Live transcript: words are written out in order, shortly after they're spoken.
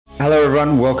Hello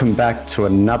everyone, welcome back to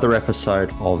another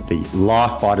episode of the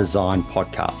Life by Design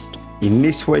podcast. In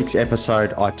this week's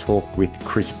episode, I talk with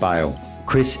Chris Bale.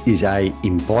 Chris is a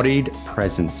embodied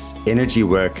presence, energy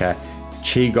worker,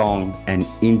 Qigong and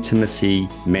intimacy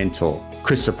mentor.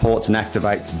 Chris supports and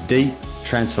activates deep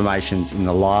transformations in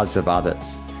the lives of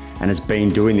others and has been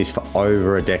doing this for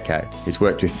over a decade. He's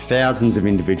worked with thousands of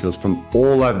individuals from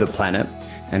all over the planet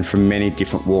and from many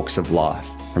different walks of life,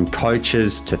 from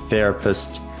coaches to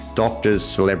therapists, doctors,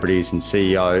 celebrities and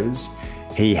CEOs.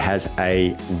 He has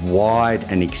a wide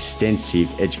and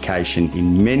extensive education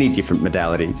in many different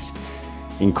modalities,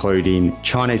 including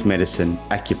Chinese medicine,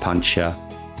 acupuncture,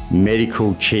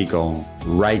 medical Qigong,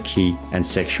 Reiki, and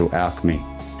sexual alchemy.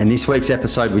 In this week's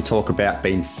episode, we talk about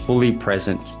being fully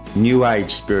present, new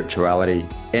age spirituality,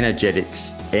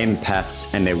 energetics,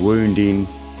 empaths and their wounding,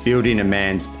 building a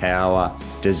man's power,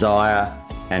 desire,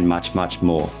 and much, much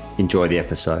more. Enjoy the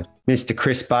episode. Mr.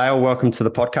 Chris Bale, welcome to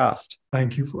the podcast.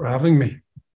 Thank you for having me.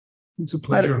 It's a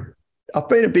pleasure. I've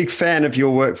been a big fan of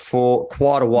your work for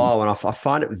quite a while, and I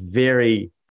find it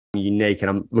very unique, and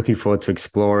I'm looking forward to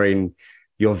exploring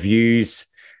your views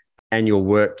and your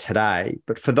work today.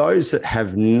 But for those that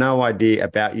have no idea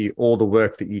about you or the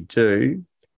work that you do,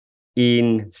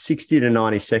 in 60 to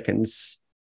 90 seconds,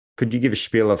 could you give a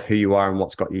spiel of who you are and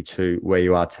what's got you to where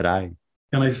you are today?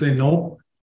 Can I say no?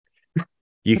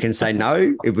 You can say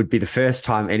no. It would be the first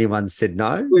time anyone said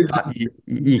no, but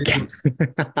you can.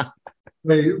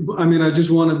 I mean, I just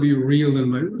want to be real in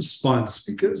my response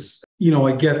because,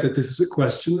 I get that this is a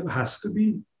question that has to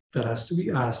be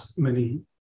asked in many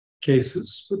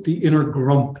cases, but the inner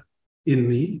grump in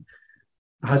me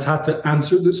has had to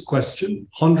answer this question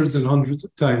hundreds and hundreds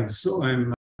of times. So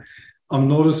I'm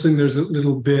noticing there's a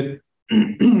little bit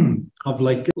of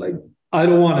like I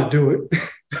don't want to do it.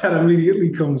 That immediately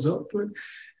comes up,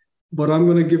 but I'm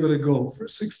going to give it a go for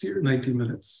 60 or 90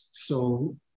 minutes.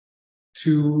 So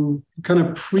to kind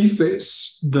of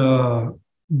preface the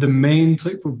main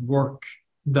type of work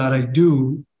that I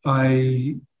do,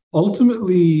 I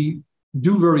ultimately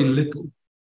do very little.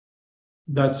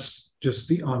 That's just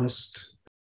the honest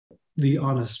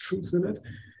truth in it.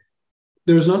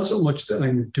 There's not so much that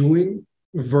I'm doing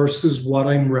versus what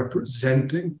I'm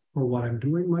representing or what I'm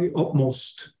doing my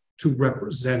utmost to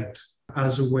represent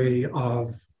as a way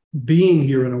of being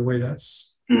here in a way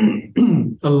that's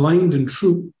aligned and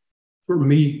true for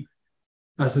me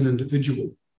as an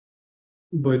individual.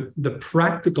 But the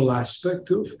practical aspect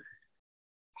of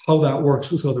how that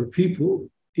works with other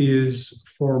people is,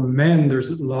 for men, there's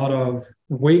a lot of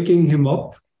waking him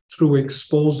up through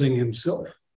exposing himself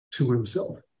to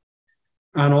himself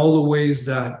and all the ways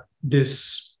that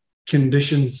this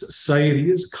conditioned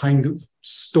society has kind of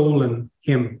stolen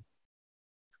him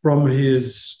from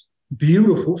his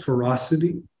beautiful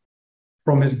ferocity,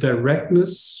 from his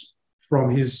directness, from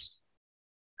his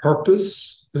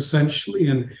purpose, essentially,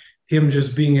 and him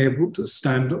just being able to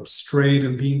stand up straight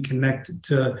and being connected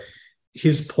to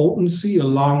his potency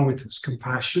along with his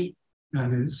compassion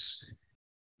and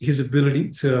his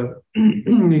ability to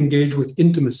engage with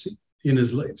intimacy in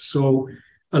his life. So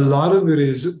a lot of it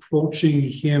is approaching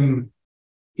him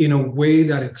in a way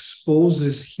that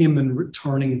exposes him and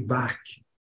returning back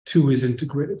to his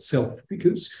integrated self,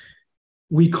 because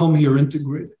we come here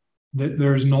integrated.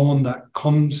 There's no one that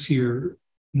comes here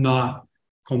not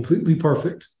completely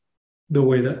perfect the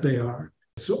way that they are.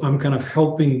 So I'm kind of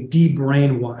helping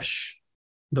de-brainwash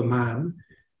the man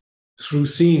through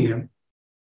seeing him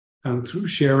and through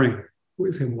sharing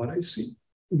with him what I see.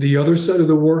 The other side of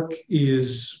the work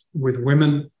is with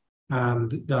women,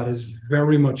 and that is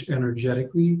very much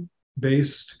energetically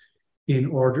based in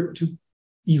order to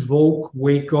evoke,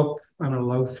 wake up, and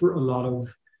allow for a lot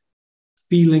of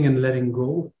feeling and letting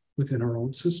go within our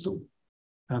own system.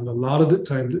 And a lot of the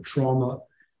time, the trauma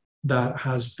that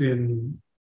has been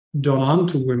done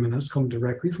onto women has come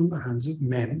directly from the hands of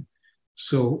men.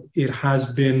 So it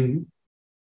has been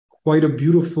quite a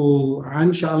beautiful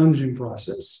and challenging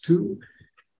process to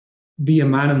be a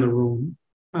man in the room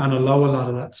and allow a lot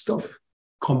of that stuff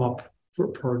come up for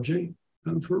purging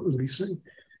and for releasing.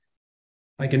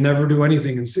 I can never do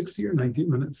anything in 60 or 90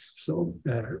 minutes. So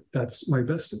that's my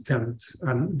best attempt.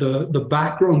 And the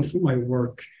background for my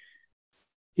work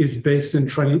is based in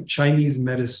Chinese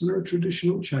medicine, or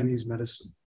traditional Chinese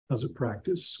medicine as a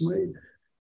practice. My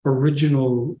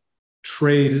original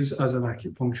trade is as an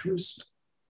acupuncturist.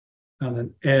 And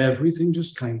then everything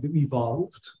just kind of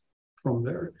evolved from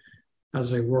there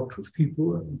as I worked with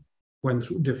people and went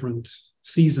through different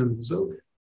seasons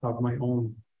of my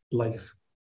own life.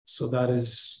 So that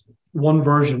is one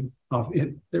version of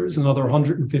it. There's another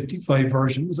 155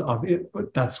 versions of it,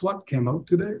 but that's what came out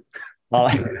today.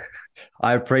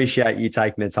 I appreciate you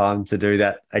taking the time to do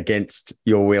that against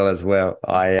your will as well.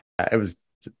 It was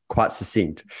quite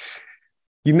succinct.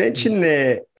 You mentioned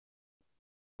there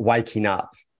waking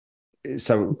up.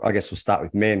 So I guess we'll start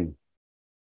with men.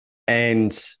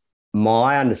 And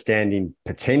my understanding,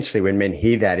 potentially, when men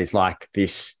hear that, is like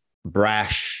this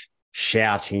brash,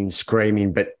 shouting,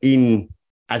 screaming, but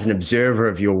as an observer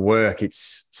of your work,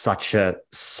 it's such a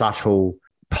subtle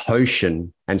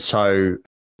potion and so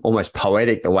almost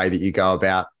poetic the way that you go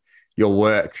about your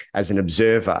work as an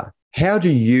observer. How do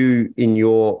you, in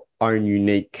your own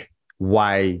unique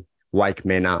way, wake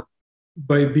men up?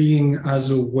 By being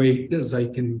as awake as I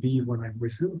can be when I'm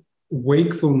with him.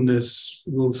 Wakefulness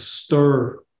will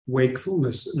stir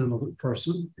wakefulness in another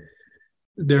person.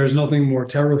 There's nothing more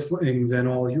terrifying than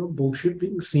all your bullshit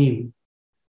being seen,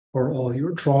 or all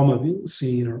your trauma being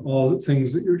seen, or all the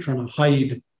things that you're trying to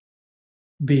hide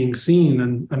being seen.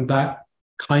 And that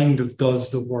kind of does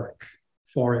the work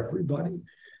for everybody.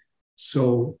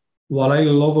 So what I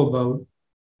love about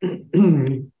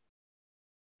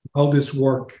how this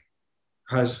work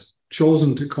has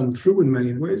chosen to come through in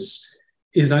many ways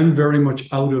is I'm very much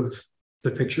out of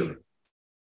the picture.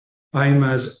 I'm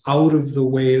as out of the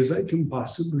way as I can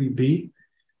possibly be.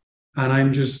 And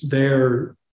I'm just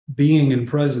there being in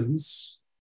presence.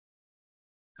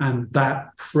 And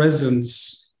that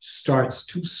presence starts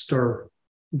to stir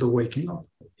the waking up.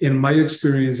 In my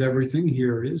experience, everything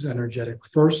here is energetic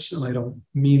first. And I don't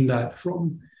mean that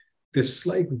from this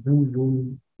like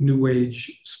woo-woo, new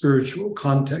age spiritual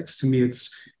context. To me,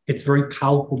 it's very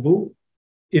palpable.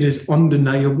 It is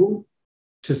undeniable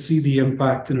to see the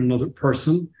impact in another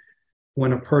person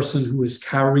when a person who is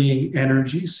carrying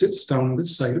energy sits down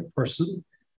beside a person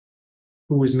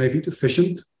who is maybe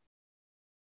deficient.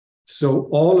 So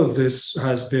all of this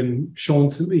has been shown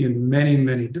to me in many,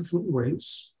 many different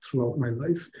ways throughout my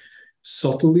life,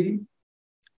 subtly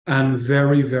and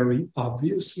very, very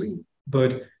obviously.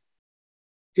 But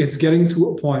it's getting to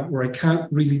a point where I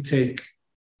can't really take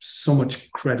so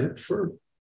much credit for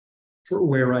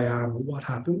where I am or what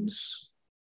happens.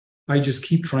 I just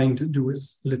keep trying to do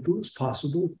as little as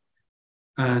possible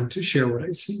and to share what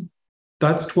I see.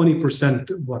 That's 20%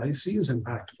 of what I see is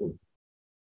impactful.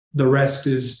 The rest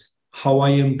is how I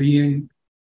am being,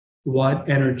 what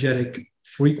energetic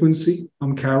frequency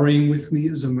I'm carrying with me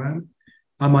as a man.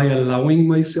 Am I allowing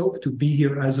myself to be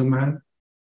here as a man?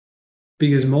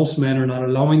 Because most men are not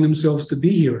allowing themselves to be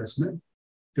here as men.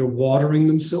 They're watering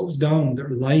themselves down.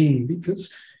 They're lying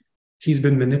because he's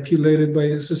been manipulated by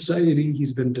a society.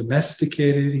 He's been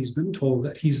domesticated. He's been told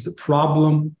that he's the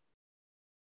problem.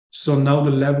 So now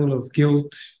the level of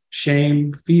guilt,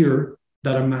 shame, fear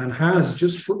that a man has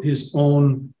just for his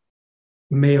own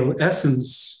male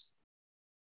essence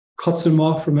cuts him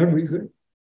off from everything.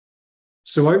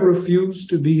 So I refuse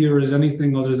to be here as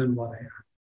anything other than what I am.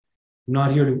 I'm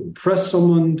not here to impress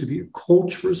someone, to be a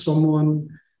coach for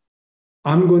someone.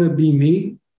 I'm going to be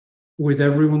me with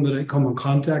everyone that I come in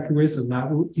contact with, and that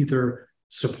will either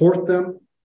support them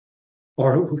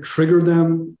or it will trigger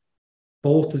them.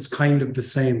 Both is kind of the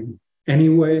same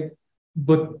anyway.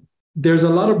 But there's a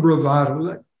lot of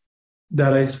bravado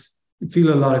that I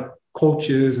feel a lot of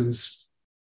coaches and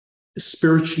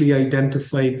spiritually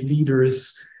identified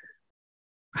leaders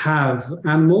have.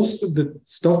 And most of the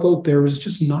stuff out there is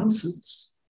just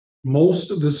nonsense. Most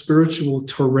of the spiritual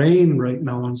terrain right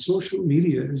now on social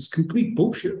media is complete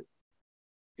bullshit.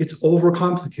 It's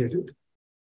overcomplicated.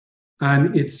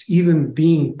 And it's even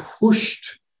being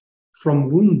pushed from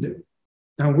wounded.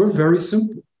 Now, we're very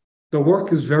simple. The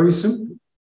work is very simple.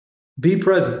 Be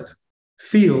present,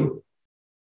 feel,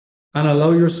 and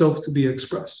allow yourself to be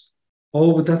expressed.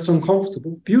 Oh, but that's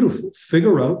uncomfortable. Beautiful.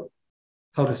 Figure out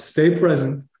how to stay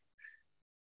present,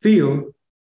 feel,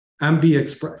 and be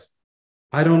expressed.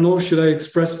 I don't know, should I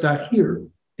express that here?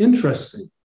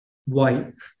 Interesting.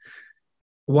 Why?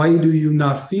 Why do you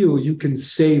not feel you can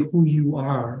say who you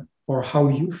are or how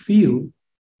you feel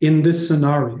in this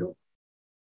scenario,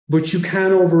 but you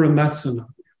can't over in that scenario?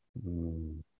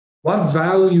 What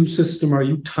value system are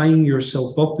you tying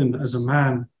yourself up in as a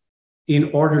man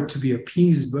in order to be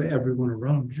appeased by everyone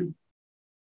around you?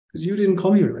 Because you didn't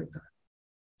come here like that.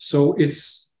 So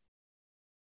it's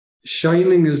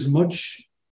shining as much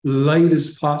light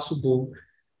as possible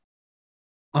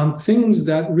on things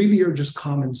that really are just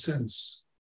common sense.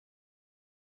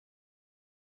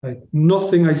 Like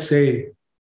nothing I say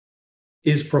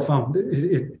is profound.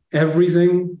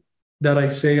 Everything that I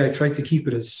say, I try to keep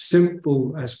it as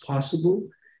simple as possible.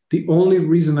 The only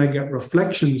reason I get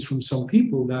reflections from some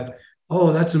people that,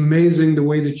 oh, that's amazing. The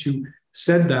way that you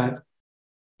said that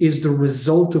is the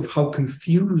result of how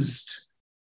confused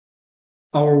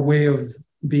our way of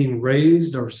being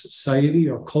raised, our society,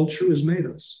 our culture has made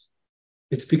us.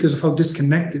 It's because of how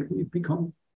disconnected we've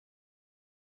become.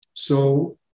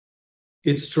 So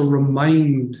it's to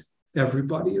remind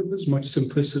everybody of as much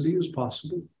simplicity as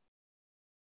possible.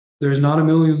 There's not a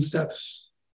million steps.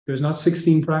 There's not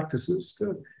 16 practices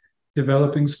to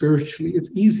developing spiritually.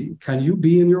 It's easy. Can you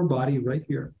be in your body right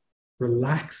here?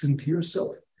 Relax into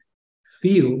yourself.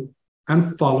 Feel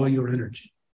and follow your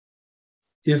energy.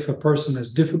 If a person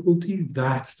has difficulty,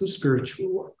 that's the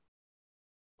spiritual work.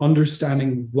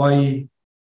 Understanding why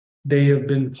they have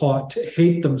been taught to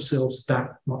hate themselves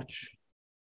that much.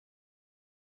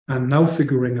 And now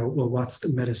figuring out, well, what's the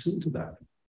medicine to that?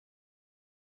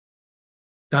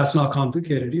 That's not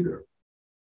complicated either.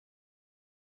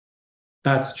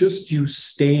 That's just you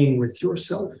staying with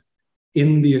yourself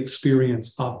in the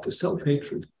experience of the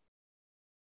self-hatred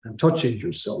and touching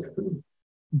yourself and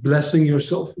blessing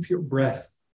yourself with your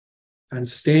breath and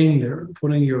staying there and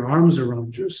putting your arms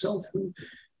around yourself and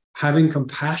having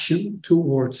compassion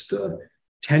towards the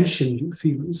tension you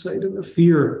feel inside and the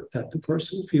fear that the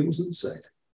person feels inside.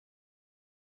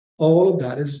 All of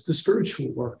that is the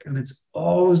spiritual work, and it's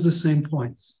always the same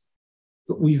points.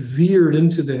 But we veered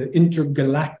into the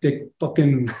intergalactic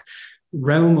fucking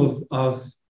realm of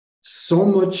so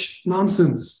much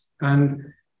nonsense.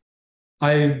 And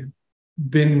I've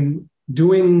been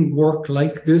doing work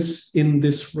like this in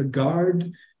this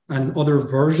regard and other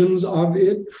versions of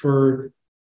it for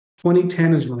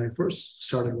 2010 is when I first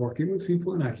started working with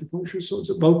people in acupuncture. So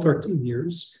it's about 13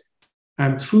 years.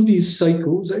 And through these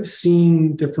cycles, I've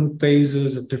seen different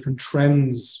phases of different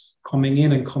trends coming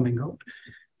in and coming out.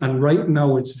 And right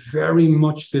now, it's very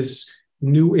much this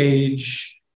new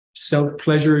age,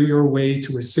 self-pleasure your way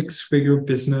to a six-figure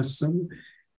business. And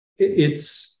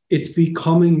it's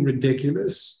becoming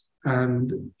ridiculous.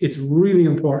 And it's really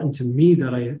important to me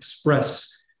that I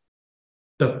express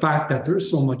the fact that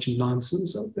there's so much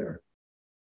nonsense out there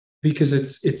because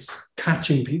it's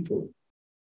catching people.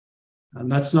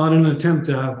 And that's not an attempt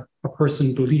to have a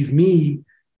person believe me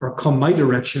or come my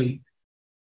direction.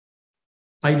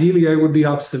 Ideally, I would be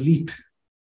obsolete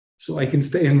so I can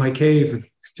stay in my cave and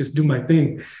just do my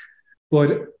thing.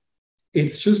 But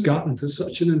it's just gotten to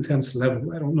such an intense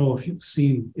level. I don't know if you've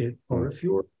seen it or if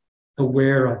you're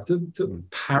aware of the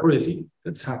parody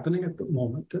that's happening at the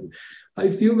moment. And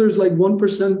I feel there's like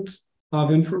 1%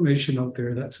 of information out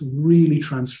there that's really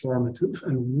transformative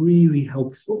and really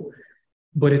helpful.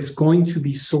 But it's going to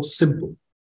be so simple.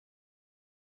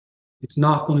 It's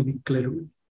not going to be glittery.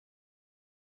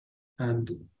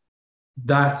 And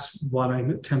that's what I'm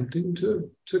attempting to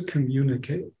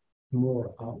communicate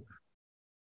more of.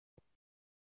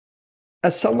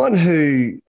 As someone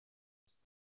who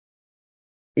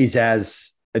is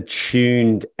as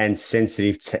attuned and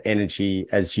sensitive to energy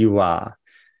as you are,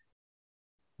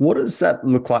 what does that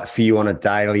look like for you on a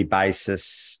daily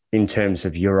basis in terms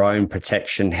of your own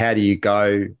protection? How do you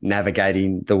go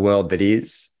navigating the world that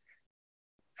is?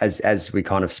 As we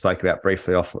kind of spoke about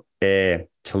briefly off air,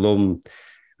 Tulum,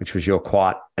 which was your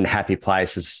quiet and happy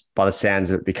place, has, by the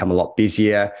sounds of it, become a lot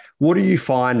busier. What do you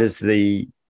find as the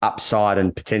upside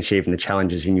and potentially even the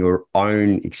challenges in your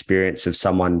own experience of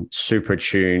someone super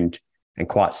attuned and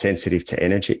quite sensitive to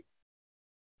energy?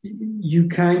 You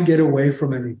can't get away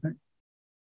from anything.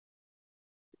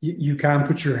 You can't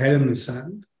put your head in the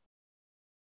sand.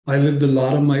 I lived a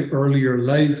lot of my earlier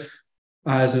life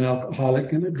as an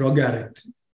alcoholic and a drug addict,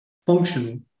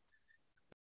 functioning.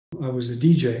 I was a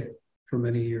DJ for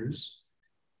many years,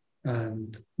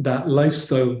 and that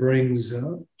lifestyle brings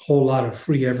a whole lot of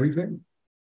free everything.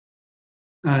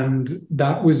 And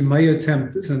that was my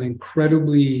attempt as an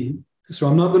incredibly, so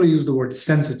I'm not going to use the word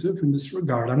sensitive in this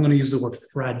regard. I'm going to use the word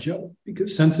fragile,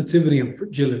 because sensitivity and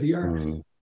fragility are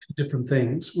two different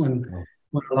things. When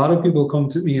a lot of people come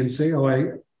to me and say, oh,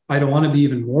 I don't want to be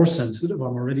even more sensitive,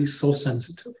 I'm already so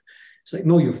sensitive. It's like,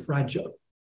 no, you're fragile.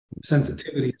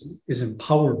 Sensitivity is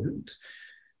empowerment.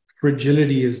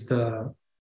 Fragility is the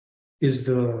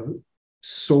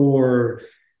sore,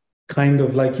 kind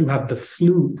of like you have the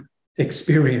flu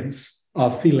experience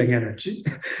of feeling energy,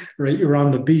 right? You're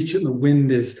on the beach and the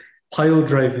wind is pile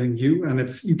driving you, and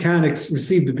you can't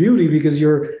receive the beauty because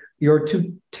you're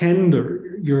too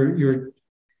tender, you're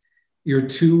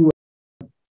too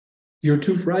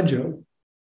fragile.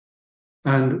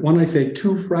 And when I say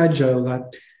too fragile,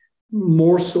 that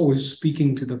more so is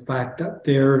speaking to the fact that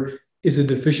there is a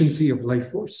deficiency of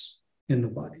life force in the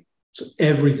body. So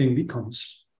everything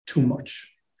becomes too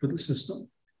much for the system.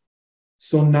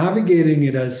 So navigating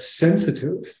it as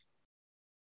sensitive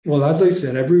Well, as I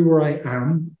said, everywhere I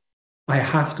am, I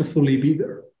have to fully be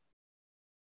there.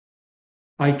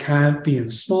 I can't be in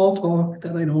small talk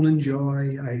that I don't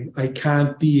enjoy. I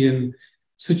can't be in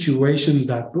situations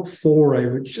that before I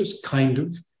would just kind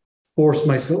of force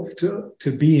myself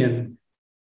to be in,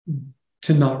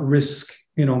 to not risk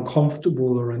an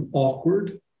uncomfortable or an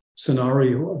awkward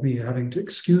scenario of me having to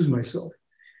excuse myself.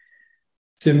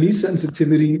 To me,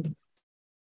 sensitivity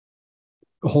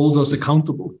holds us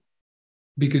accountable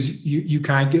because you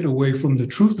can't get away from the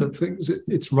truth of things.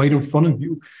 It's right in front of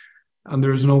you, and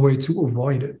there's no way to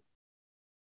avoid it.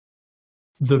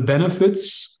 The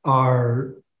benefits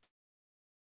are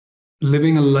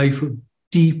living a life of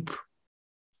deep,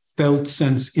 felt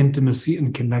sense intimacy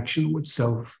and connection with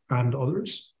self and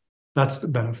others. That's the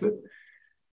benefit.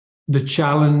 The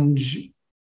challenge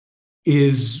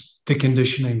is the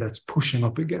conditioning that's pushing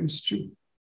up against you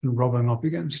and rubbing up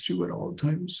against you at all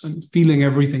times and feeling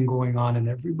everything going on in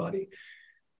everybody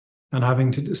and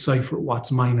having to decipher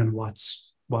what's mine and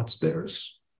what's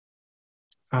theirs.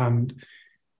 And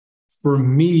for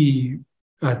me,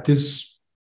 at this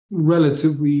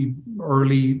relatively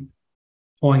early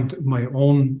point of my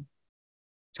own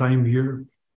time here,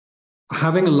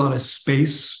 having a lot of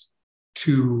space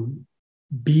to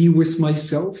be with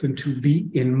myself and to be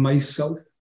in myself,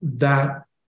 that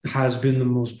has been the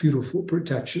most beautiful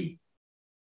protection.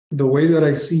 The way that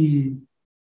I see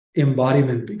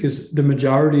embodiment, because the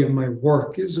majority of my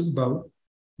work is about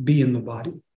being the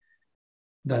body.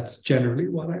 That's generally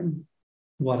what I'm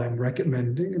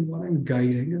recommending and what I'm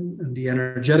guiding, and the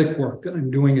energetic work that I'm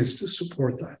doing is to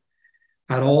support that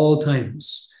at all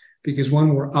times. Because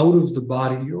when we're out of the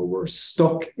body or we're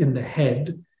stuck in the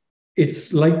head,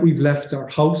 it's like we've left our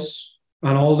house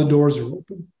and all the doors are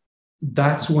open.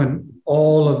 That's when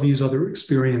all of these other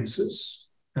experiences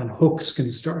and hooks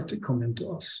can start to come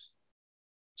into us.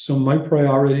 So my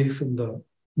priority from the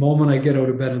moment I get out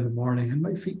of bed in the morning and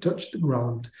my feet touch the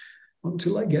ground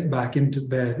until I get back into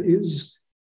bed is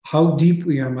how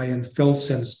deeply am I in felt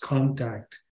sense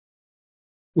contact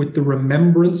with the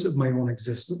remembrance of my own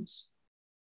existence,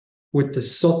 with the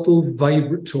subtle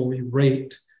vibratory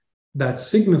rate that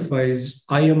signifies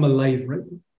I am alive right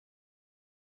now.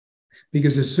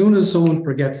 Because as soon as someone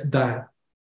forgets that,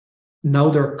 now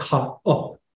they're caught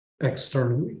up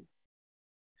externally.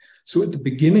 So at the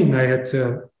beginning, I had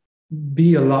to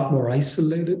be a lot more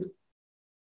isolated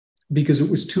because it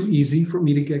was too easy for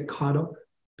me to get caught up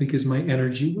because my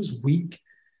energy was weak.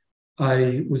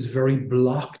 I was very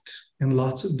blocked in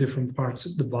lots of different parts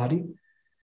of the body.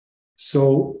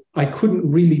 So I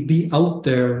couldn't really be out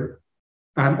there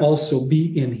and also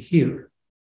be in here.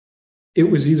 It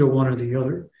was either one or the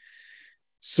other.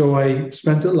 So I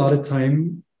spent a lot of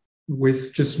time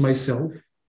with just myself,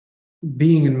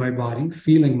 being in my body,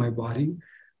 feeling my body,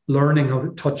 learning how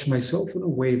to touch myself in a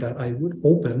way that I would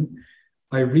open.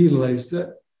 I realized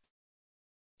that,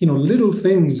 little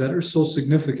things that are so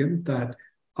significant that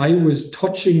I was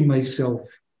touching myself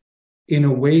in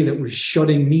a way that was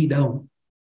shutting me down.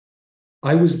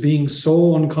 I was being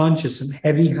so unconscious and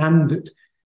heavy-handed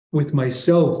with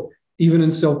myself, even in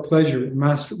self-pleasure and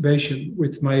masturbation,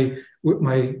 with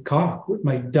my cock, with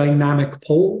my dynamic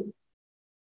pole.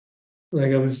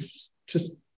 Like I was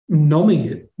just numbing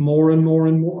it more and more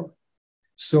and more.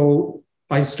 So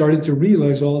I started to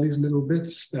realize all these little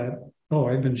bits that,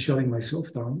 I've been shutting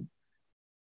myself down.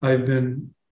 I've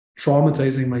been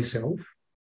traumatizing myself.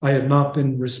 I have not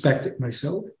been respecting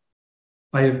myself.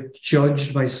 I have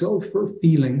judged myself for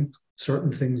feeling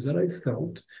certain things that I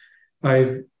felt.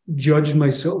 I've judged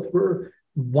myself for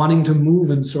wanting to move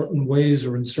in certain ways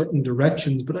or in certain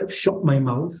directions, but I've shut my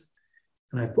mouth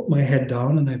and I put my head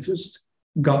down and I've just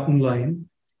got in line.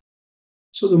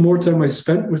 So the more time I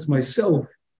spent with myself,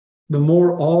 the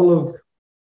more all of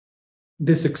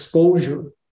this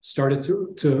exposure started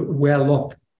to well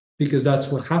up, because that's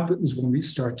what happens when we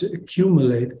start to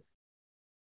accumulate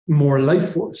more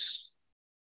life force.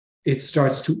 It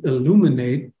starts to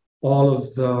illuminate all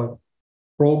of the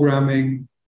programming,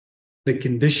 the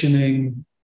conditioning,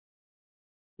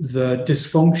 the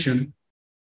dysfunction,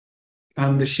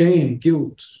 and the shame,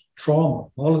 guilt, trauma,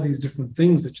 all of these different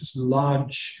things that just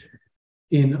lodge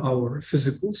in our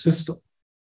physical system.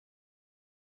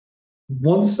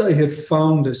 Once I had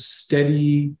found a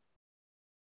steady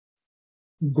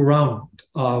ground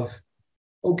of,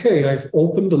 okay, I've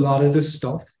opened a lot of this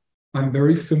stuff. I'm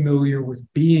very familiar with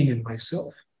being in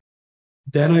myself.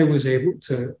 Then I was able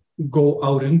to go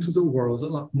out into the world a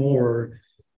lot more,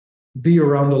 be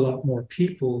around a lot more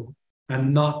people,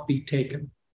 and not be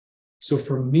taken. So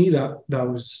for me, that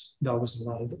was a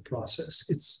lot of the process.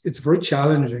 It's very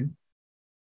challenging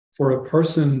for a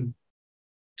person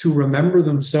to remember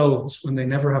themselves when they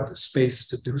never have the space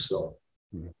to do so.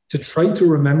 To try to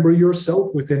remember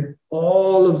yourself within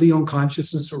all of the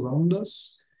unconsciousness around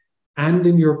us and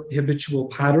in your habitual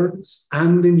patterns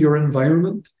and in your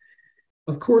environment.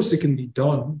 Of course, it can be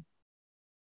done,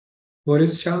 but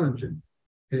it's challenging.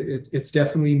 It's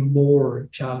definitely more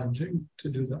challenging to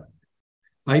do that.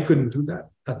 I couldn't do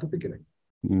that at the beginning.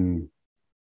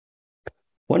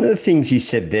 One of the things you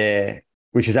said there,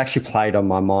 which has actually played on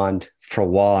my mind for a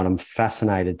while, and I'm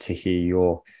fascinated to hear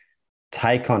your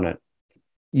take on it.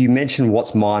 You mentioned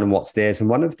what's mine and what's theirs. And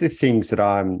one of the things that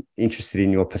I'm interested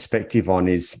in your perspective on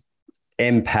is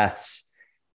empaths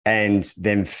and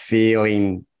them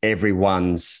feeling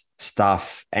everyone's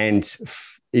stuff. And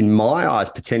in my eyes,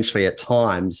 potentially at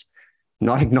times,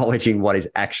 not acknowledging what is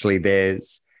actually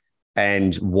theirs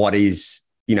and what is,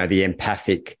 the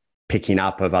empathic picking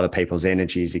up of other people's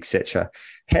energies, etc.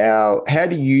 How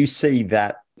do you see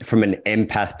that from an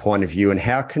empath point of view, and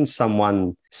how can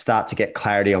someone start to get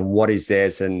clarity on what is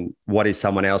theirs and what is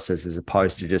someone else's, as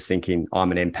opposed to just thinking,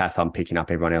 I'm an empath, I'm picking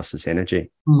up everyone else's energy?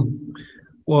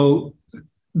 Well,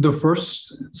 the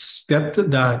first step to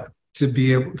that, to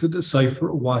be able to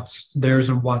decipher what's theirs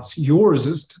and what's yours,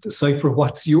 is to decipher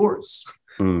what's yours.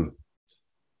 And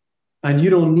you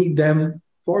don't need them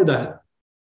for that.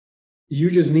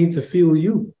 You just need to feel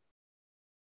you.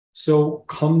 So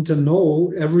come to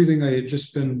know everything I had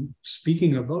just been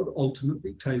speaking about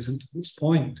ultimately ties into this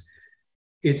point.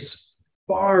 It's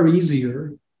far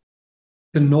easier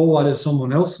to know what is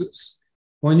someone else's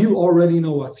when you already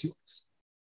know what's yours.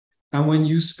 And when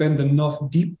you spend enough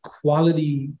deep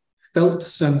quality felt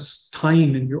sense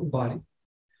time in your body,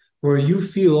 where you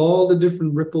feel all the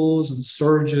different ripples and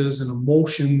surges and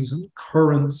emotions and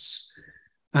currents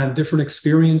and different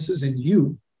experiences in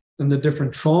you, and the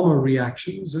different trauma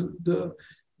reactions and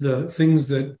the things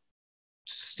that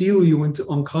steal you into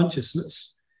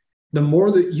unconsciousness, the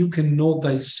more that you can know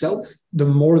thyself, the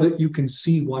more that you can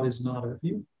see what is not of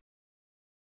you.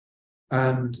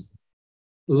 And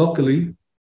luckily,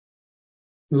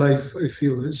 life, I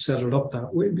feel, is set it up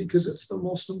that way because it's the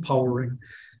most empowering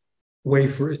way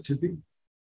for it to be,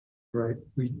 right?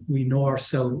 We know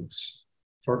ourselves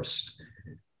first.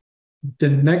 The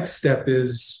next step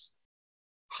is,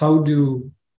 how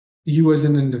do you as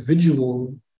an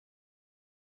individual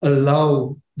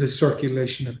allow the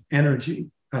circulation of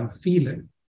energy and feeling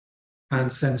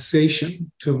and sensation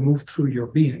to move through your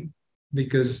being?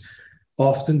 Because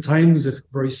oftentimes, if a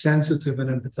very sensitive and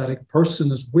empathetic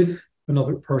person is with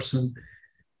another person,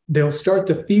 they'll start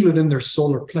to feel it in their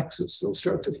solar plexus. They'll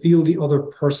start to feel the other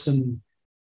person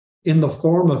in the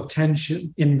form of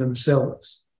tension in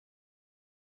themselves.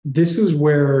 This is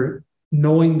where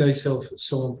knowing thyself is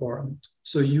so important.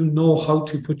 So you know how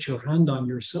to put your hand on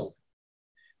yourself,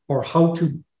 or how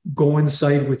to go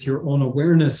inside with your own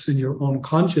awareness and your own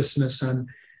consciousness and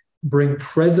bring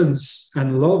presence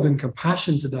and love and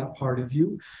compassion to that part of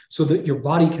you, so that your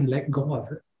body can let go of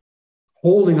it.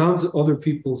 Holding on to other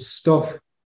people's stuff,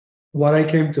 what I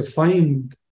came to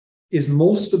find is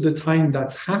most of the time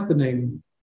that's happening,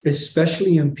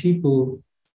 especially in people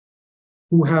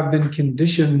who have been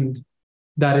conditioned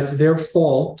that it's their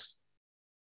fault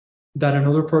that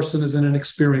another person is in an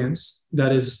experience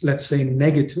that is, let's say,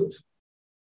 negative.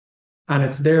 And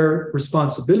it's their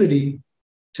responsibility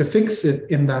to fix it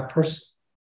in that person,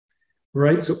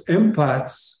 right? So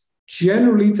empaths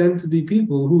generally tend to be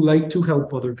people who like to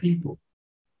help other people.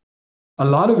 A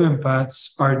lot of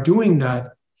empaths are doing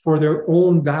that for their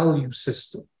own value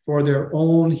system, for their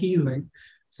own healing,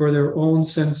 for their own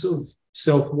sense of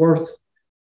self-worth.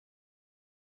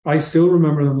 I still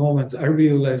remember the moment I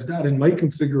realized that in my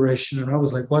configuration, and I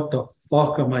was like, what the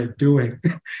fuck am I doing?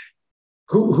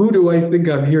 Who do I think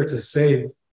I'm here to save?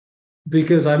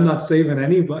 Because I'm not saving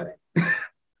anybody.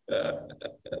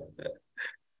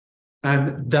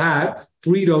 And that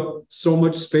freed up so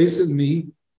much space in me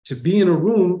to be in a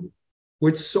room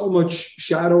with so much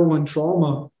shadow and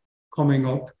trauma coming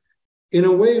up in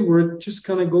a way where it just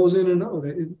kind of goes in and out.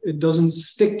 It doesn't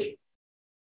stick.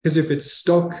 Because if it's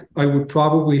stuck, I would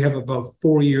probably have about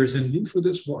 4 years in me for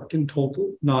this work in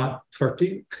total, not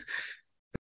 13.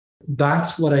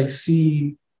 That's what I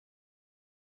see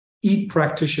eat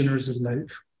practitioners in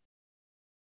life.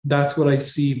 That's what I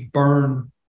see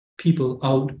burn people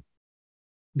out.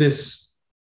 This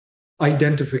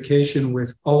identification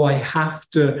with, oh, I have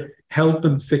to help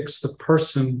and fix the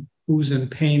person who's in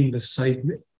pain beside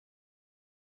me.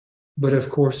 But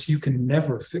of course, you can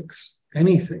never fix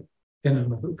anything in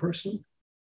another person.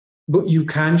 But you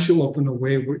can show up in a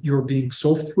way where you're being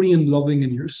so free and loving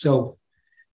in yourself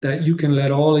that you can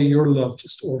let all of your love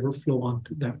just overflow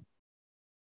onto them.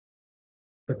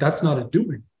 But that's not a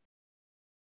doing.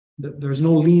 There's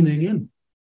no leaning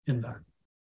in that.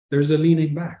 There's a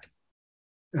leaning back.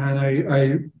 And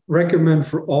I recommend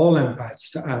for all empaths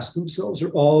to ask themselves, or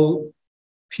all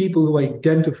people who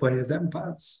identify as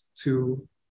empaths, to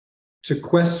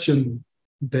question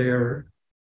their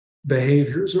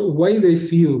behaviors, or why they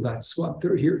feel that's what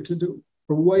they're here to do,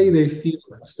 or why they feel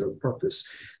that's their purpose.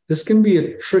 This can be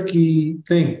a tricky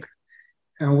thing,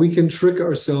 and we can trick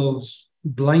ourselves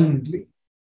blindly.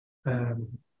 And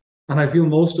I feel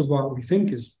most of what we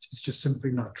think is just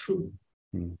simply not true.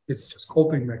 It's just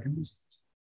coping mechanisms.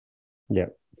 Yeah.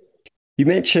 You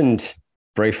mentioned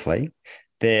briefly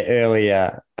there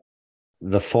earlier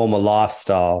the former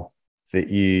lifestyle that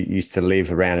you used to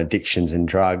live around addictions and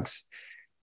drugs.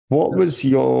 What was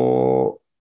your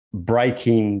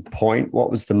breaking point?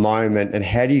 What was the moment? And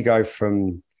how do you go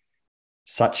from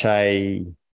such a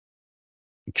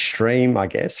extreme, I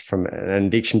guess, from an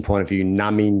addiction point of view,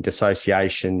 numbing,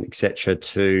 dissociation, etc.,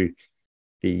 to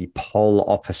the polar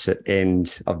opposite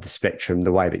end of the spectrum,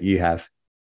 the way that you have?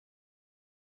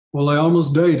 Well, I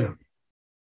almost died.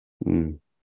 Mm.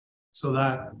 So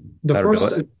that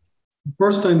the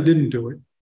first time didn't do it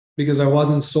because I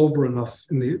wasn't sober enough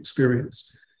in the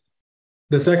experience.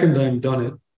 The second time done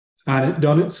it, and it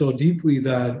done it so deeply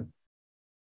that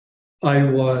I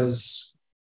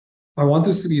want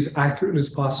this to be as accurate as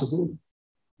possible,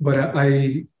 but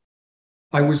I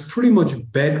was pretty much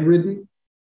bedridden,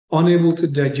 unable to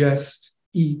digest,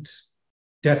 eat,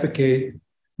 defecate.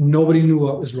 Nobody knew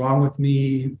what was wrong with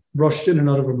me, rushed in and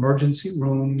out of emergency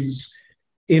rooms,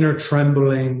 inner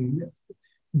trembling.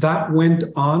 That went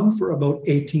on for about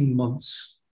 18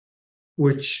 months,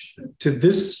 which to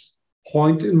this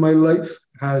point in my life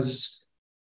has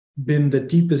been the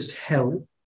deepest hell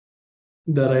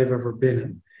that I've ever been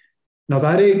in. Now,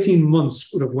 that 18 months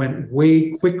would have went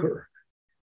way quicker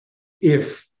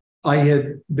if I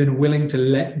had been willing to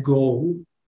let go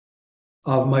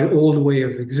of my old way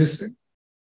of existing.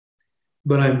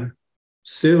 But I'm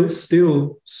still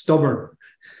stubborn.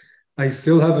 I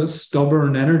still have a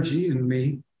stubborn energy in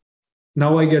me.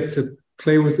 Now I get to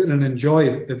play with it and enjoy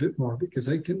it a bit more because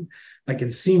I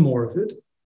can see more of it.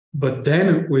 But then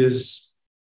it was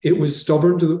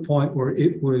stubborn to the point where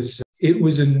it was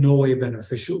in no way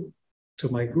beneficial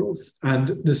to my growth.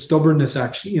 And the stubbornness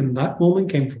actually in that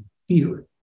moment came from fear.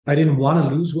 I didn't want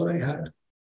to lose what I had.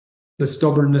 The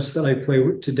stubbornness that I play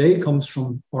with today comes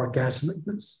from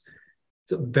orgasmicness.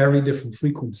 It's a very different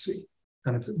frequency,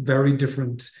 and it's a very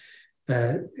different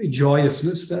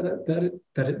joyousness that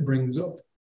it brings up.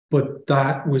 But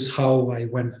that was how I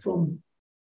went from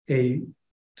A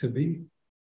to B.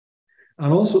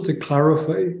 And also to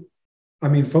clarify, I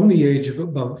mean, from the age of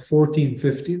about 14,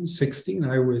 15, 16,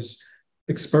 I was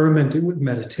experimenting with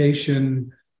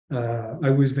meditation. I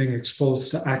was being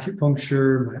exposed to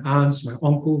acupuncture. My aunts, my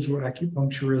uncles were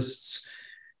acupuncturists.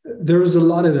 There was a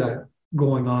lot of that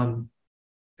going on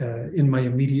in my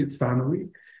immediate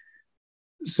family.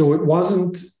 So it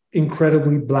wasn't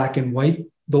incredibly black and white.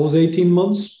 Those 18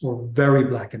 months were very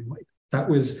black and white. That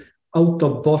was out the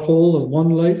butthole of one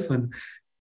life and,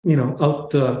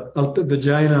 out the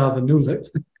vagina of a new life.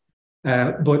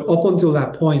 But up until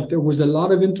that point, there was a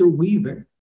lot of interweaving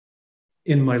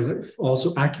in my life.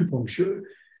 Also acupuncture,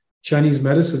 Chinese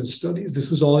medicine studies. This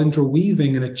was all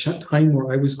interweaving in a time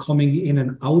where I was coming in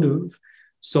and out of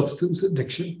substance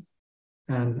addiction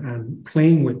and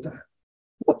playing with that.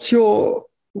 What's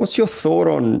your thought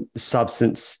on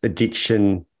substance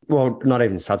addiction? Well, not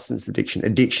even substance addiction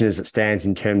as it stands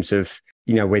in terms of,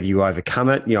 whether you overcome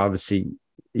it. Obviously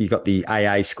you got the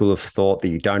AA school of thought that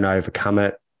you don't overcome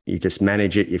it. You just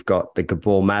manage it. You've got the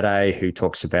Gabor Mate who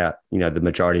talks about, the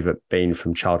majority of it being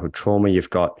from childhood trauma. You've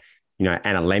got,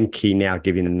 Anna Lemke now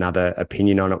giving another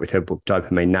opinion on it with her book,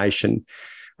 Dopamine Nation.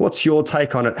 What's your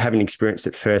take on it, having experienced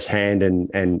it firsthand and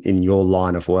in your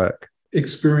line of work?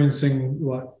 Experiencing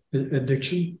what?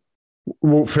 Addiction?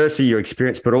 Well, firstly, your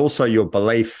experience, but also your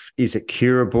belief. Is it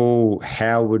curable?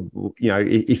 How would,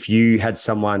 if you had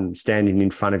someone standing in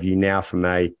front of you now from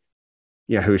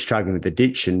who is struggling with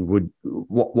addiction,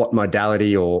 what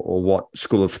modality or what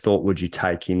school of thought would you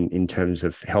take in terms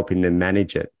of helping them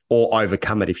manage it or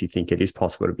overcome it if you think it is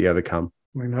possible to be overcome?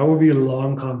 I mean, that would be a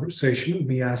long conversation of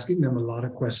me asking them a lot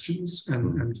of questions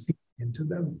and feeding into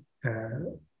them.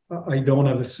 I don't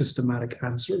have a systematic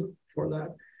answer for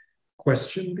that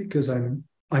question because I'm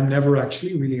never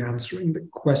actually really answering the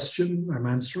question. I'm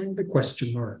answering the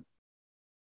questioner.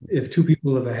 If two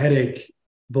people have a headache,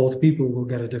 both people will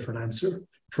get a different answer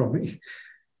from me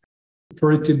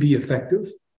for it to be effective.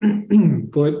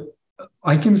 But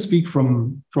I can speak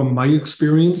from my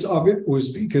experience of it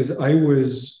was because I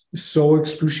was so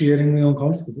excruciatingly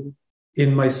uncomfortable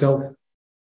in myself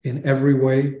in every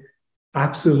way.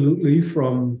 Absolutely.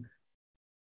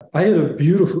 I had a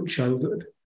beautiful childhood,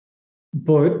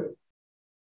 but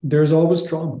there's always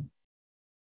trauma.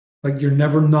 Like you're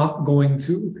never not going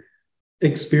to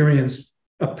experience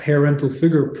a parental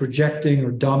figure projecting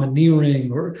or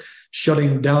domineering or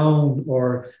shutting down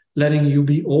or letting you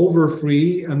be over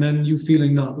free and then you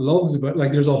feeling not loved. But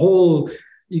like there's a whole,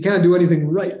 you can't do anything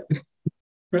right.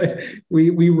 Right?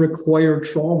 We require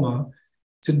trauma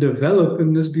to develop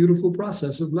in this beautiful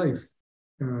process of life.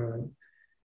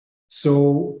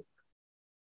 So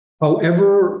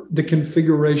however the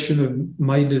configuration of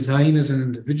my design as an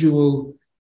individual,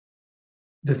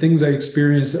 the things I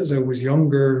experienced as I was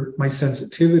younger, my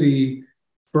sensitivity,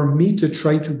 for me to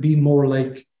try to be more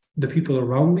like the people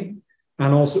around me,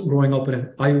 and also growing up in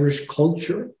an Irish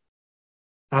culture,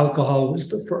 alcohol was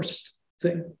the first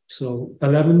thing. So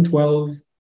 11, 12,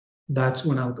 that's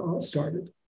when alcohol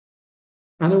started.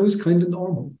 And it was kind of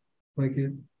normal. Like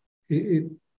it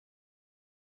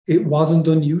wasn't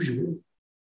unusual.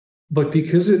 But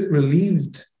because it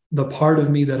relieved the part of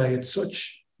me that I had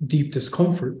such deep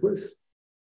discomfort with,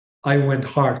 I went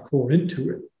hardcore into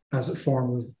it as a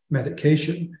form of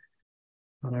medication.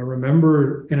 And I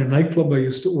remember in a nightclub I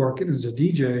used to work in as a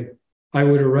DJ, I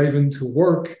would arrive into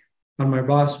work and my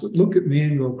boss would look at me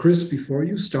and go, "Chris, before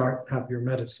you start, have your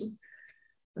medicine."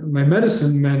 And my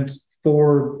medicine meant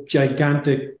 4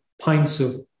 gigantic pints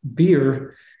of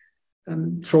beer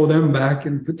and throw them back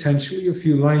and potentially a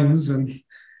few lines. And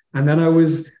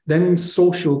then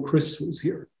social Chris was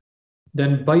here.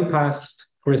 Then bypassed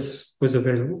Chris was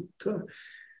available to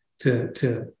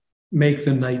make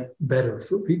the night better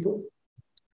for people.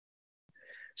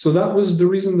 So that was the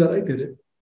reason that I did it.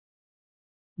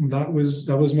 That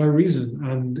was my reason.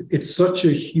 And it's such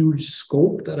a huge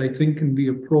scope that I think can be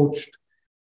approached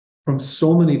from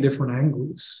so many different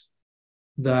angles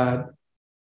that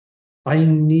I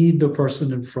need the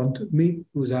person in front of me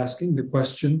who's asking the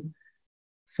question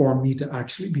for me to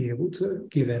actually be able to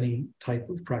give any type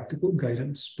of practical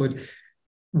guidance. But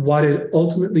what it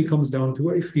ultimately comes down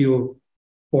to, I feel,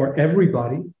 for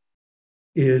everybody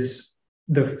is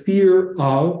the fear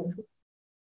of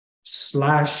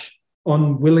 /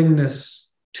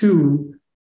 unwillingness to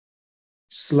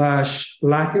 /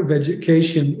 lack of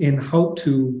education in how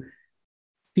to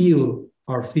feel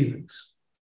our feelings.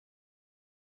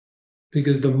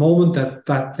 Because the moment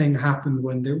that thing happened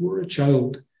when they were a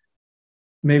child,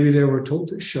 maybe they were told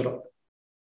to shut up.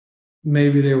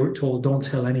 Maybe they were told, "Don't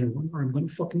tell anyone or I'm going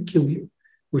to fucking kill you,"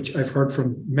 which I've heard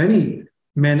from many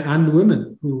men and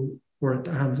women who were at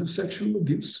the hands of sexual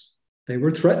abuse. They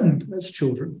were threatened as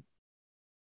children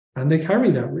and they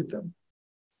carry that with them.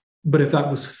 But if that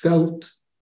was felt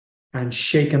and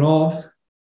shaken off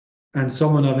and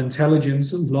someone of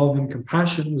intelligence and love and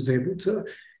compassion was able to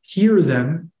hear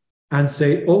them and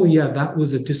say, "Oh yeah, that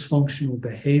was a dysfunctional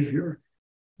behavior.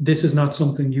 This is not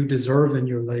something you deserve in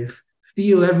your life.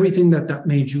 Feel everything that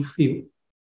made you feel.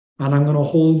 And I'm going to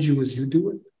hold you as you do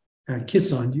it and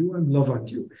kiss on you and love on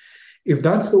you." If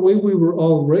that's the way we were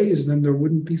all raised, then there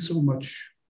wouldn't be so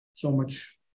much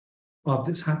of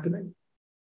this happening.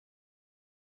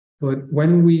 But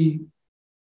when we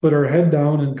put our head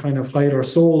down and kind of hide our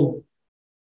soul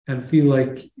and feel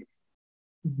like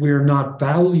we're not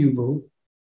valuable,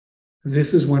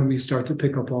 this is when we start to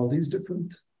pick up all these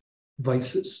different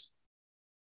vices.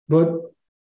 But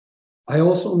I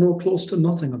also know close to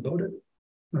nothing about it.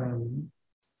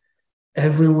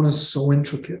 Everyone is so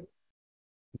intricate.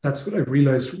 That's what I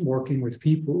realized from working with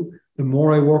people. The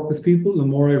more I work with people, the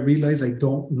more I realize I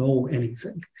don't know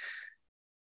anything.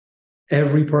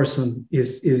 Every person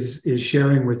is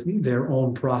sharing with me their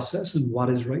own process and what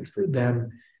is right for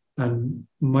them. And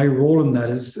my role in that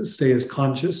is to stay as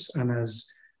conscious and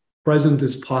as present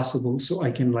as possible so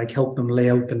I can help them lay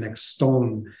out the next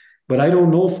stone. But I don't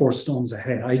know 4 stones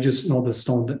ahead. I just know the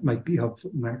stone that might be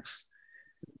helpful next.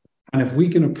 And if we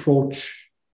can approach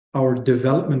our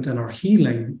development and our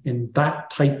healing in that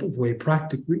type of way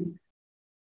practically,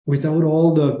 without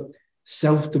all the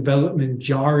self-development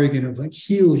jargon of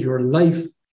heal your life,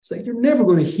 it's you're never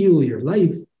going to heal your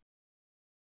life.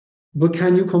 But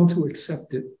can you come to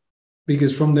accept it?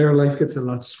 Because from there, life gets a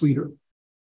lot sweeter.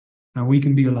 And we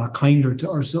can be a lot kinder to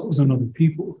ourselves and other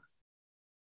people.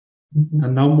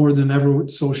 And now more than ever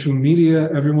with social media,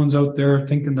 everyone's out there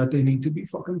thinking that they need to be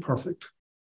fucking perfect.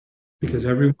 Because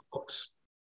everyone looks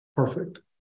perfect.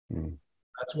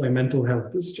 That's why mental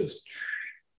health is just...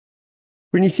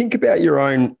 When you think about your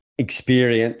own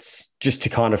experience, just to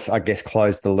kind of, I guess,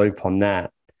 close the loop on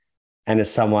that, and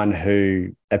as someone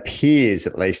who appears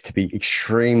at least to be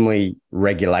extremely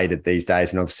regulated these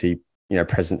days, and obviously,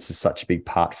 presence is such a big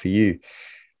part for you.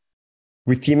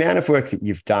 With the amount of work that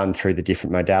you've done through the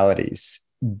different modalities,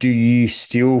 do you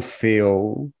still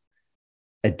feel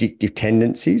addictive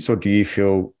tendencies, or do you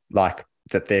feel like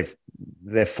that they've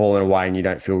fallen away and you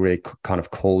don't feel really kind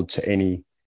of called to any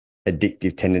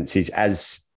addictive tendencies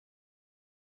as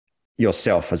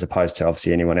yourself, as opposed to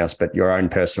obviously anyone else, but your own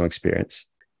personal experience?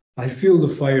 I feel the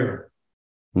fire.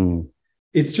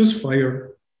 It's just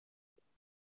fire.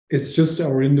 It's just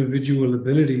our individual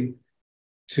ability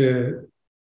to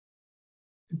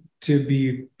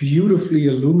be beautifully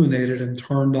illuminated and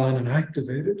turned on and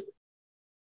activated.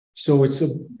 So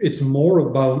it's more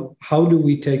about how do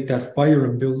we take that fire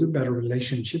and build a better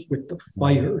relationship with the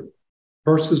fire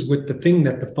versus with the thing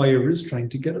that the fire is trying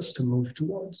to get us to move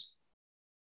towards.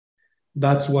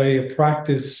 That's why a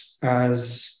practice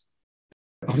as,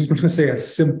 I was going to say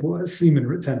as simple as semen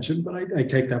retention, but I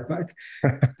take that back.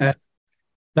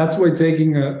 That's why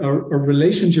taking a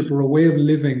relationship or a way of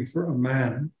living for a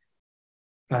man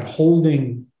at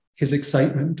holding his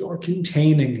excitement or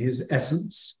containing his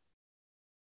essence,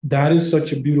 that is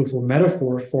such a beautiful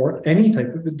metaphor for any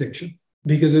type of addiction,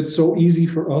 because it's so easy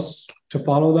for us to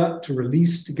follow that, to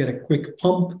release, to get a quick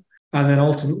pump, and then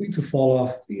ultimately to fall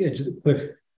off the edge of the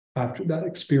cliff after that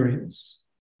experience.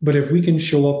 But if we can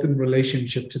show up in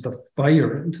relationship to the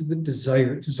fire and to the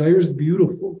desire is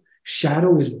beautiful.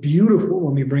 Shadow is beautiful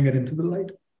when we bring it into the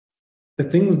light. The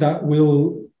things that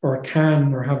will or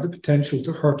can or have the potential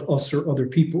to hurt us or other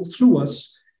people through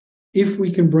us, if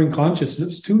we can bring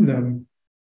consciousness to them,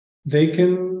 they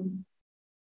can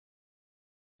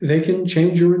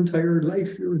change your entire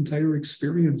life, your entire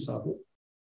experience of it.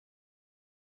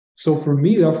 So for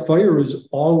me, that fire is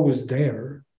always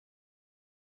there.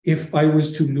 If I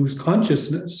was to lose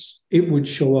consciousness, it would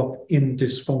show up in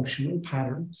dysfunctional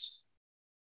patterns.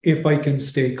 If I can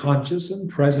stay conscious and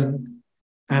present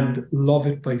and love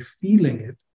it by feeling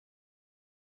it,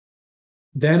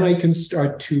 then I can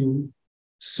start to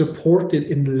support it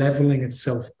in leveling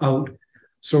itself out.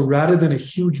 So rather than a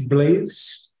huge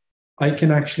blaze, I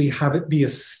can actually have it be a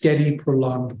steady,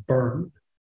 prolonged burn.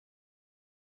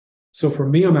 So for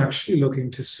me, I'm actually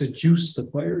looking to seduce the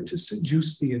fire, to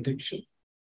seduce the addiction.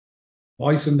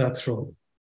 Moisten that throat.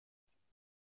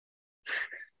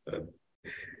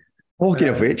 Talking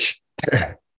of which,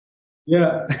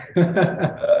 yeah,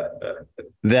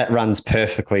 that runs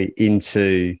perfectly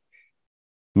into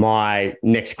my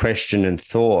next question and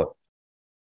thought.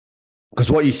 Because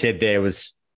what you said there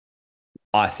was,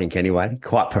 I think anyway,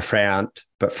 quite profound.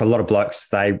 But for a lot of blokes,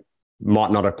 they might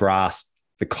not have grasped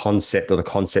the concept or the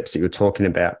concepts that you're talking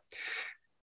about.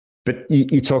 But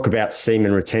you talk about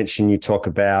semen retention, you talk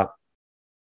about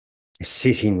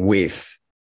sitting with,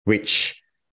 which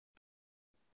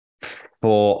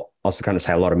for, I was going to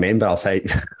say a lot of men, but I'll say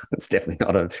it's definitely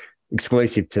not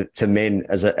exclusive to men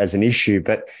as an issue.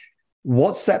 But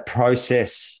what's that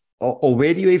process, or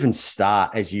where do you even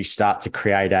start as you start to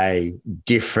create a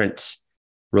different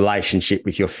relationship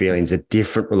with your feelings, a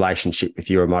different relationship with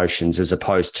your emotions, as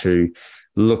opposed to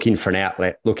looking for an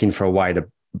outlet, looking for a way to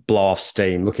blow off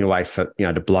steam, looking away for,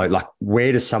 to blow, like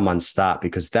where does someone start?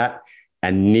 Because that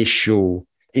initial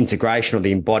integration or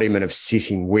the embodiment of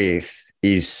sitting with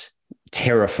is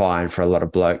terrifying for a lot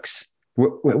of blokes.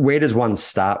 Where does one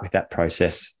start with that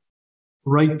process?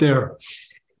 Right there.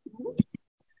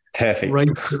 Perfect. Right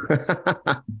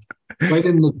there. Right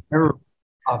in the terror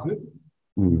of it,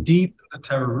 deep in the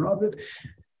terror of it.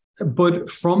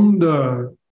 But from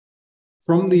the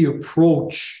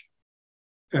approach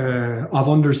of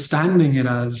understanding it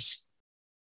as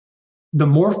the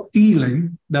more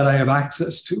feeling that I have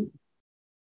access to,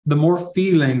 the more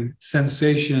feeling,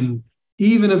 sensation,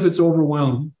 even if it's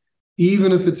overwhelmed,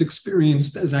 even if it's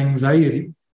experienced as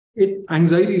anxiety.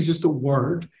 Anxiety is just a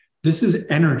word. This is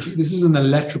energy. This is an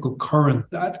electrical current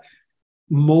that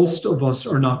most of us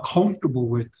are not comfortable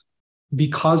with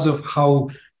because of how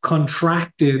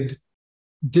contracted,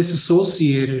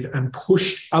 disassociated, and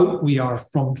pushed out we are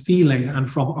from feeling and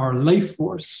from our life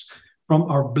force, from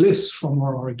our bliss, from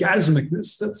our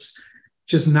orgasmicness that's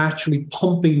just naturally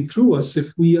pumping through us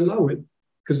if we allow it,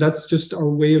 because that's just our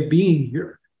way of being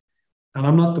here. And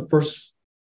I'm not the first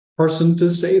person to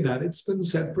say that. It's been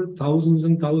said for thousands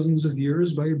and thousands of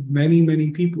years by many,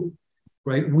 many people,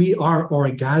 right? We are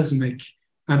orgasmic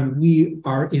and we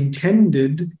are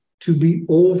intended to be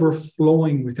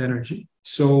overflowing with energy.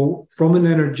 So from an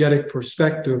energetic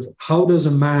perspective, how does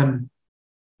a man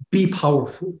be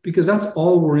powerful? Because that's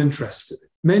all we're interested in.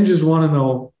 Men just want to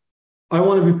know, I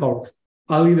want to be powerful.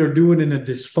 I'll either do it in a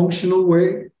dysfunctional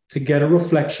way to get a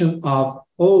reflection of,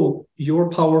 oh, you're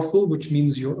powerful, which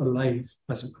means you're alive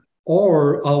as a man.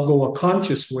 Or I'll go a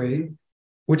conscious way,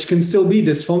 which can still be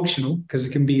dysfunctional because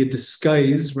it can be a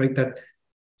disguise, right? That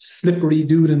slippery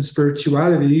dude in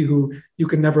spirituality who you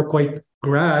can never quite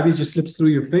grab. He just slips through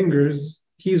your fingers.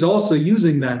 He's also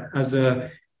using that as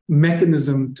a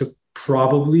mechanism to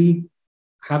probably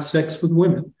have sex with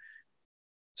women.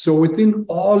 So within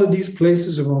all of these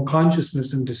places of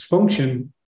unconsciousness and dysfunction,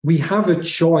 we have a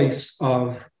choice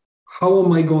of how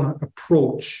am I going to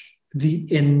approach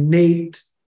the innate,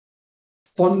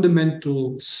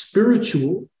 fundamental,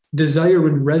 spiritual desire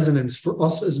and resonance for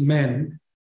us as men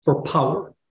for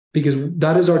power, because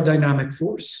that is our dynamic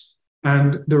force.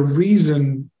 And the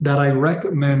reason that I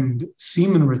recommend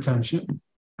semen retention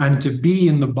and to be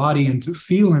in the body and to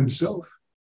feel himself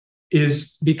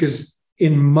is because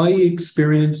in my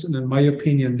experience and in my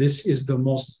opinion, this is the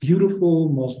most beautiful,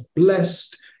 most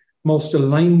blessed, most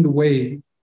aligned way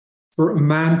for a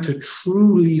man to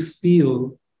truly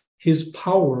feel his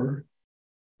power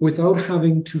without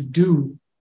having to do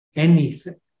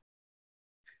anything.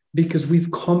 Because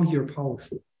we've come here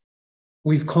powerful.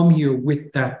 We've come here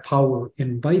with that power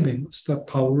imbibing us. That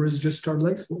power is just our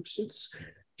life force. It's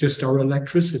just our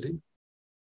electricity.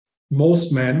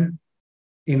 Most men,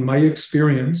 in my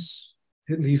experience,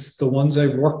 at least the ones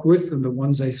I've worked with and the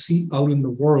ones I see out in the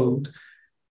world,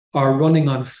 are running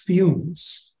on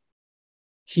fumes.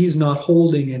 He's not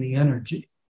holding any energy.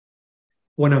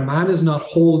 When a man is not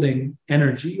holding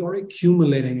energy or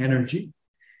accumulating energy,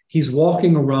 he's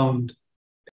walking around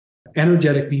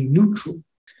energetically neutral,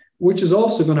 which is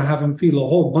also going to have him feel a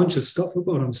whole bunch of stuff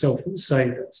about himself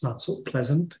inside that's not so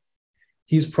pleasant.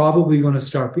 He's probably going to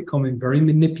start becoming very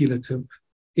manipulative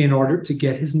in order to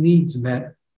get his needs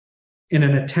met in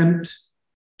an attempt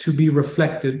to be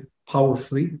reflected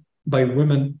powerfully by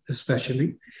women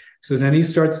especially. So then he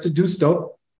starts to do stuff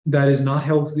that is not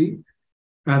healthy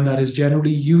and that is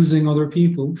generally using other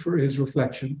people for his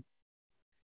reflection.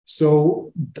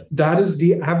 So that is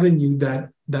the avenue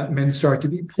that men start to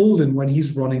be pulled in when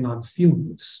he's running on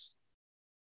fumes.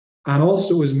 And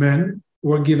also as men,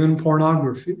 we're given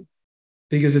pornography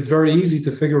because it's very easy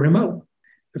to figure him out.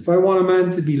 If I want a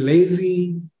man to be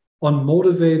lazy,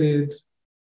 unmotivated,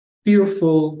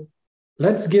 fearful,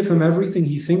 let's give him everything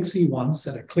he thinks he wants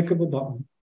at a click of a button.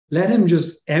 Let him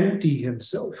just empty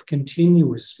himself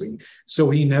continuously so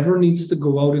he never needs to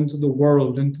go out into the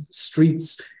world, into the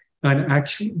streets, and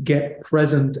actually get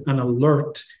present and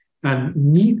alert and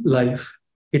meet life.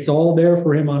 It's all there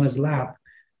for him on his lap.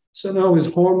 So now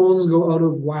his hormones go out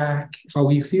of whack, how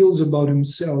he feels about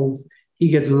himself. He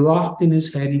gets locked in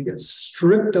his head. He gets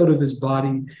stripped out of his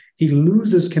body. He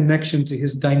loses connection to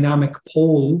his dynamic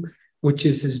pole, which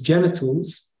is his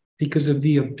genitals, because of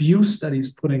the abuse that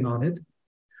he's putting on it,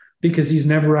 because he's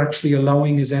never actually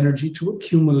allowing his energy to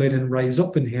accumulate and rise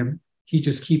up in him. He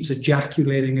just keeps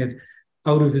ejaculating it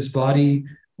out of his body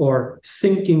or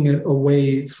thinking it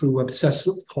away through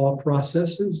obsessive thought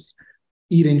processes,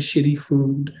 eating shitty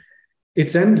food.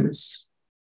 It's endless.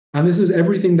 And this is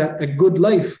everything that a good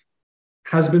life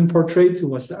has been portrayed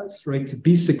to us as, right? To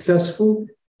be successful,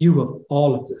 you have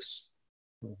all of this.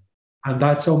 And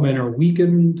that's how men are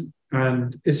weakened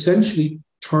and essentially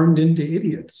turned into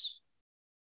idiots.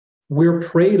 We're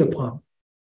preyed upon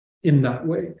in that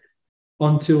way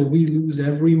until we lose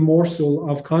every morsel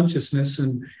of consciousness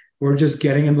and we're just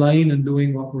getting in line and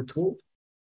doing what we're told.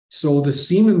 So the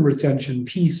semen retention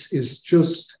piece is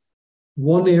just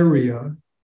one area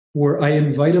where I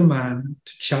invite a man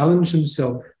to challenge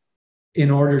himself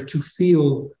in order to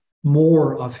feel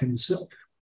more of himself,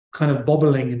 kind of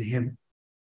bubbling in him.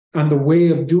 And the way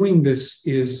of doing this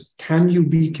is, can you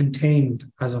be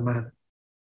contained as a man?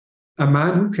 A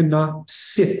man who cannot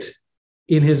sit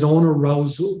in his own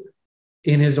arousal,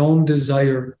 in his own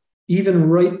desire, even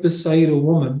right beside a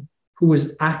woman who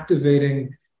is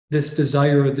activating this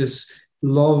desire, this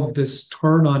love, this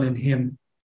turn on in him.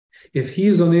 If he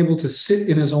is unable to sit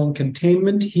in his own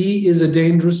containment, he is a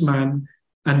dangerous man,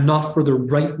 and not for the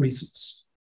right reasons,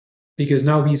 because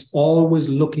now he's always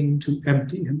looking to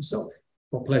empty himself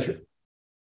for pleasure.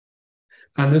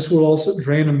 And this will also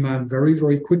drain a man very,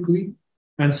 very quickly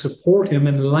and support him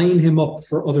and line him up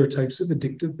for other types of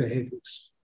addictive behaviors.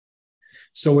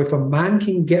 So if a man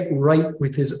can get right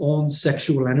with his own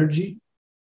sexual energy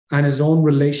and his own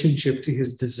relationship to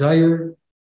his desire,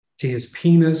 to his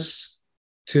penis,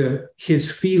 to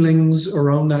his feelings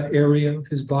around that area of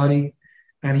his body,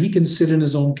 and he can sit in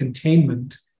his own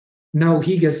containment, now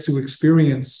he gets to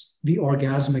experience the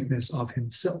orgasmicness of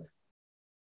himself.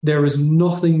 There is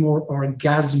nothing more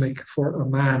orgasmic for a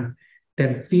man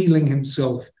than feeling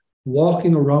himself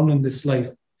walking around in this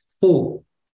life, full,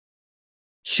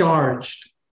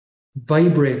 charged,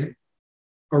 vibrating,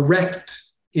 erect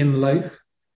in life,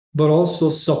 but also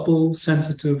supple,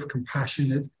 sensitive,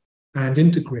 compassionate, and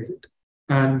integrated.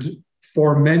 And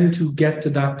for men to get to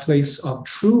that place of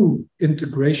true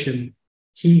integration,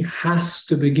 he has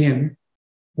to begin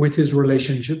with his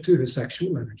relationship to his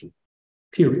sexual energy,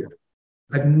 period.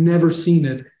 I've never seen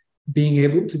it being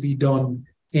able to be done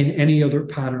in any other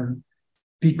pattern,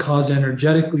 because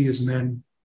energetically as men,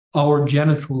 our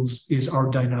genitals is our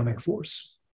dynamic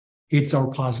force. It's our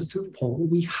positive pole.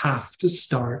 We have to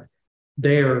start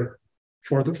there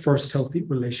for the first healthy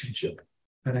relationship.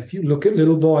 And if you look at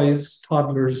little boys,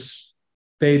 toddlers,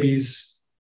 babies,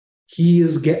 he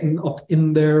is getting up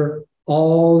in there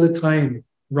all the time,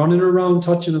 running around,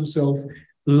 touching himself,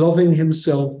 loving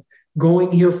himself,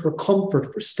 going here for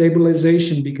comfort, for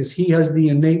stabilization, because he has the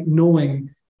innate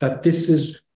knowing that this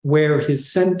is where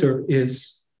his center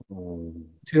is,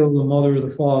 till the mother,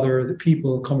 the father, the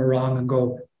people come around and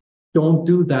go, don't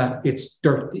do that, it's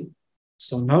dirty.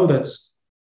 So now that's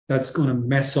going to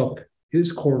mess up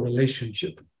his core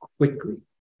relationship quickly.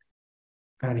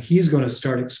 And he's going to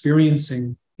start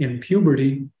experiencing in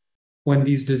puberty, when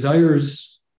these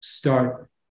desires start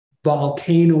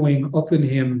volcanoing up in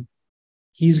him,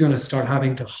 he's going to start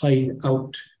having to hide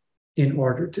out in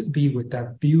order to be with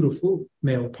that beautiful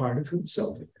male part of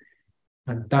himself.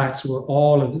 And that's where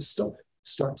all of this stuff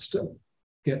starts to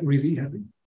get really heavy.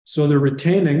 So the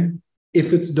retaining,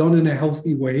 if it's done in a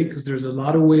healthy way, because there's a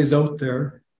lot of ways out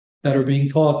there that are being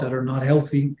taught that are not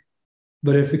healthy,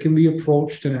 but if it can be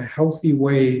approached in a healthy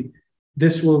way,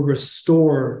 this will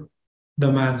restore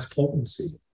the man's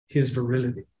potency, his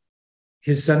virility,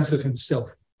 his sense of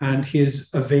himself, and his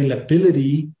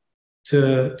availability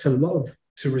to love,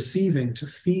 to receiving, to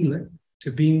feeling,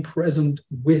 to being present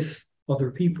with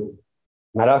other people.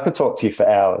 Mate, I could talk to you for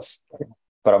hours,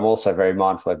 but I'm also very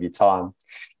mindful of your time.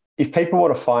 If people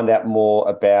want to find out more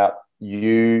about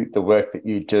you, the work that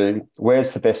you do,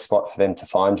 where's the best spot for them to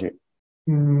find you?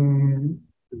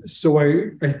 So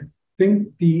I think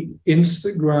the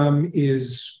Instagram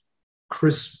is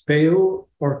Chris Bale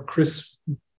or Chris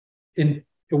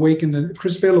Awakened.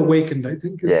 Chris Bale Awakened, I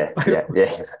think. Yeah.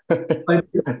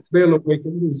 Bale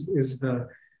Awakened is the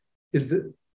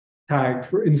tag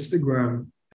for Instagram,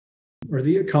 or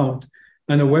the account.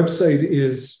 And the website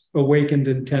is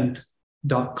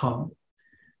awakenedintent.com.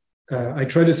 I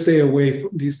try to stay away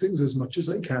from these things as much as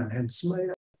I can, hence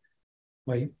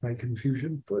my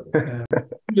confusion. But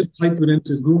just type it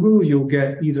into Google, you'll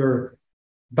get either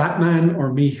Batman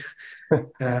or me. So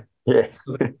that's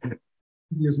the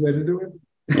easiest way to do it.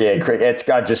 Yeah,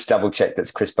 I just double checked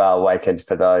it's Chris Bale Awakened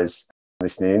for those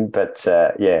listening. But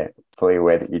fully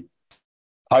aware that you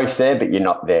post there, but you're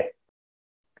not there,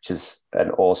 which is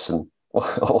an awesome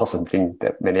thing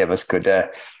that many of us could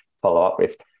follow up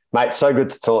with. Mate, so good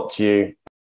to talk to you,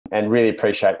 and really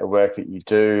appreciate the work that you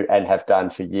do and have done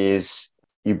for years.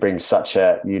 You bring such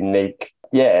a unique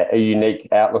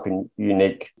outlook and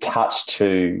unique touch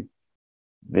to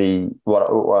I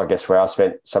guess where I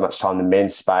spent so much time in the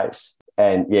men's space.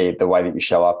 And the way that you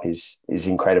show up is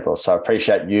incredible. So I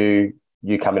appreciate you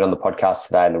coming on the podcast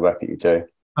today and the work that you do.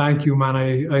 Thank you, man.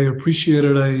 I appreciate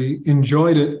it. I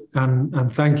enjoyed it.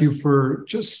 And thank you for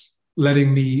just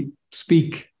letting me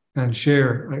speak and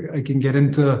share. I can get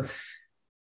into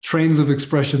trains of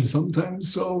expression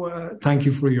sometimes. So thank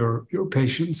you for your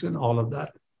patience and all of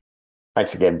that.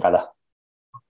 Thanks again, brother.